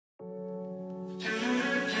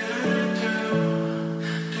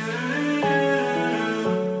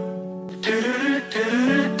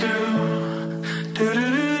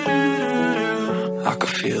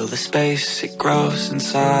space, it grows in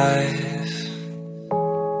size.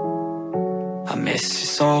 I miss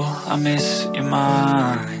your soul, I miss your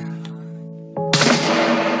mind.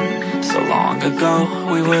 So long ago,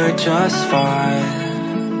 we were just fine.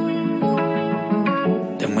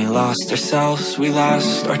 Then we lost ourselves, we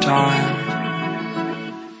lost our time.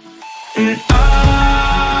 And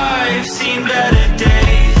I've seen better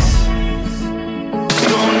days.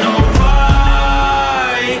 Don't know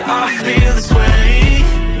why I feel this way.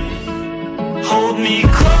 Hold me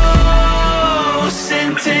close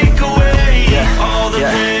and take away all the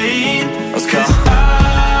pain. Let's go. 'Cause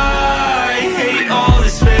I hate all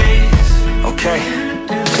this space. Okay.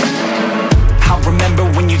 I remember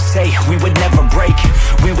when you'd say we would never break.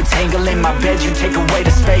 We would tangle in my bed, you'd take away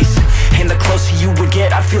the space. And the closer you would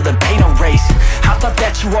get, I'd feel the pain erase. I thought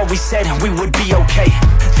that you always said we would be okay.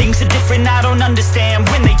 Things are different, I don't understand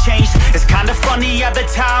when they change. It's kinda funny how the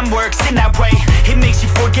time works in that way. It makes you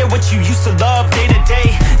forget what you used to love day to day.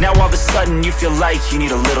 Now all of a sudden you feel like you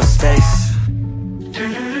need a little space.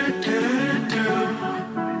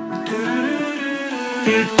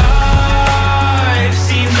 And I've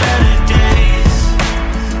seen better days.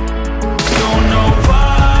 Don't know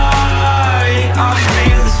why I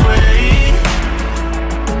feel this way.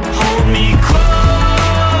 Hold me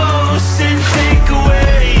close and take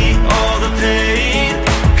away all the pain.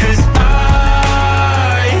 'Cause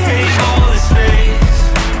I hate all this space.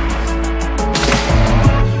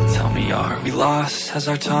 Tell me, are we lost? Has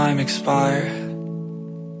our time expired?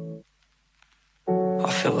 I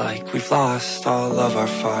feel like we've lost all of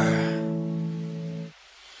our fire.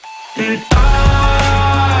 And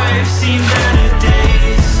I've seen better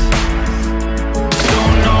days.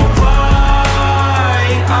 Don't know why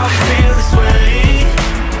I feel